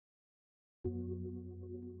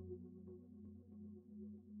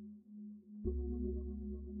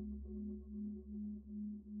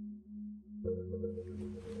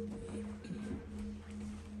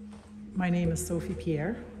My name is Sophie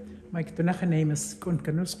Pierre. My name is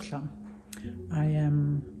Kunkanusklam. I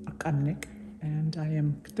am a Kamnik and I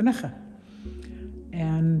am Ktunacha.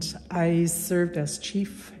 And I served as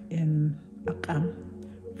chief in Akam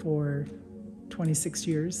for 26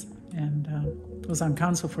 years and was on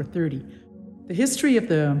council for 30. The history of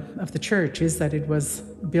the church is that it was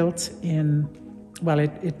built in, well,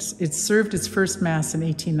 it served its first mass in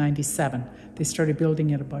 1897. They started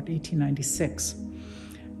building it about 1896.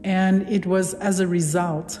 And it was as a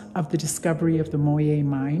result of the discovery of the Moye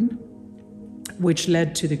mine, which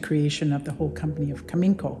led to the creation of the whole company of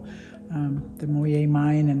Caminco, the Moye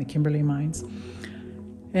mine and the Kimberley mines.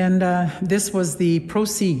 And this was the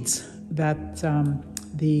proceeds that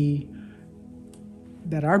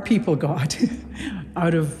that our people got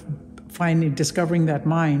out of discovering that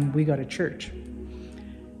mine. We got a church.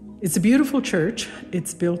 It's a beautiful church.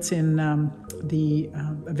 It's built in a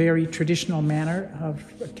very traditional manner of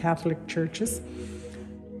Catholic churches.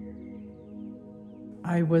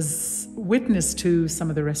 I was witness to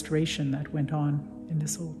some of the restoration that went on in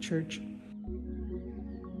this old church.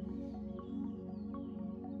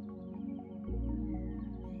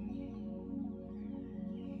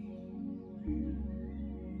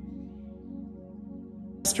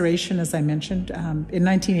 Restoration, as I mentioned, in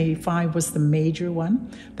 1985 was the major one.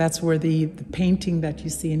 That's where the painting that you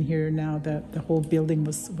see in here now, the whole building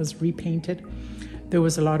was repainted. There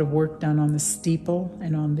was a lot of work done on the steeple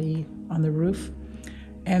and on the roof.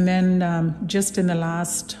 And then just in the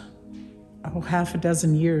last half a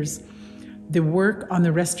dozen years, the work on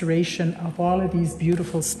the restoration of all of these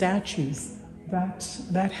beautiful statues,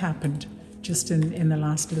 that happened just in the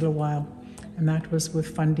last little while. And that was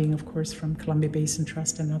with funding, of course, from Columbia Basin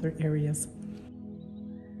Trust and other areas.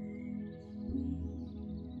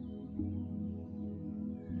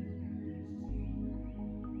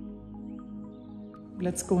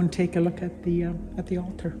 Let's go and take a look at the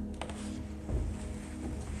altar.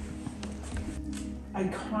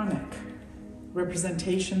 Iconic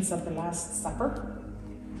representations of the Last Supper,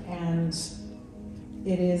 and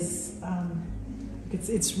it is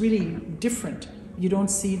it's really different. You don't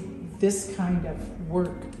see this kind of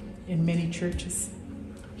work in many churches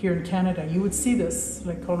here in Canada. You would see this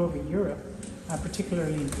like all over Europe,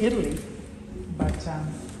 particularly in Italy. But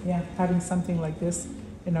yeah, having something like this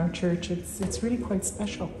in our church, it's really quite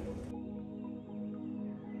special.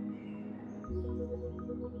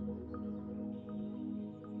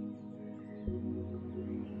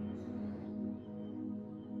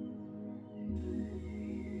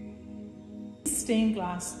 Stained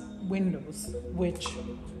glass windows, which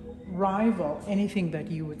rival anything that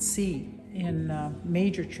you would see in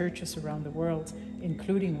major churches around the world,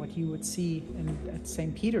 including what you would see at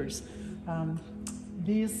St. Peter's.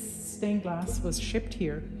 This stained glass was shipped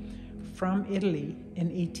here from Italy in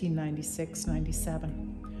 1896-97.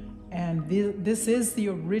 And this is the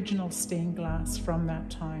original stained glass from that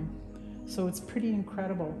time. So it's pretty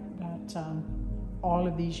incredible that all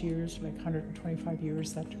of these years, like 125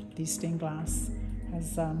 years, that these stained glass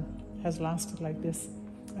has lasted like this.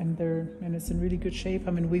 And it's in really good shape.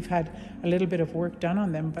 I mean, we've had a little bit of work done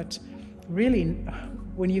on them, but really,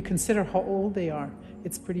 when you consider how old they are,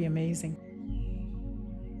 it's pretty amazing.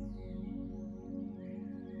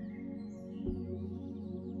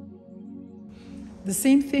 The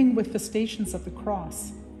same thing with the Stations of the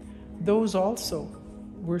Cross. Those also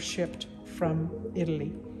were shipped from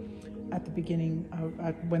Italy at the beginning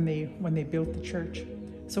when they built the church.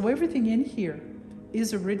 So everything in here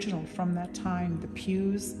is original from that time. The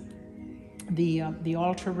pews, the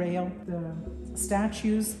altar rail, the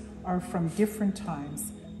statues are from different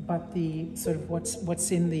times, but the sort of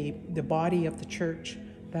what's in the body of the church,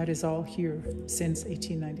 that is all here since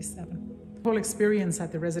 1897. The whole experience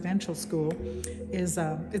at the residential school is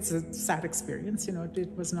it's a sad experience. You know,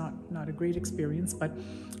 it was not a great experience, but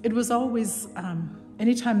it was always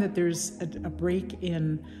anytime that there's a break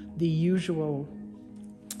in the usual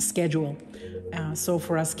schedule. So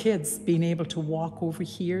for us kids, being able to walk over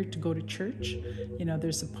here to go to church, you know,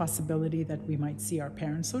 there's a possibility that we might see our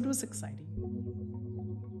parents. So it was exciting.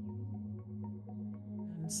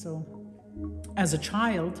 And so as a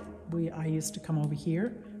child, I used to come over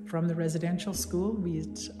here from the residential school.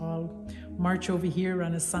 We'd all march over here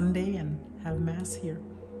on a Sunday and have Mass here.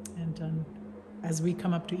 And as we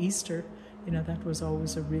come up to Easter, you know, that was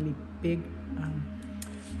always a really big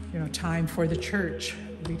time for the church.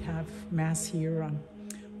 We'd have Mass here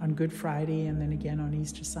on Good Friday and then again on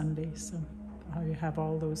Easter Sunday. So I have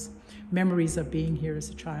all those memories of being here as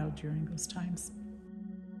a child during those times.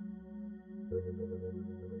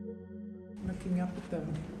 Looking up at the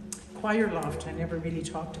choir loft, I never really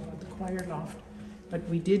talked about the choir loft. But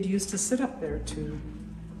we did used to sit up there too.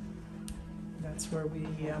 That's where we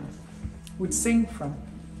would sing from.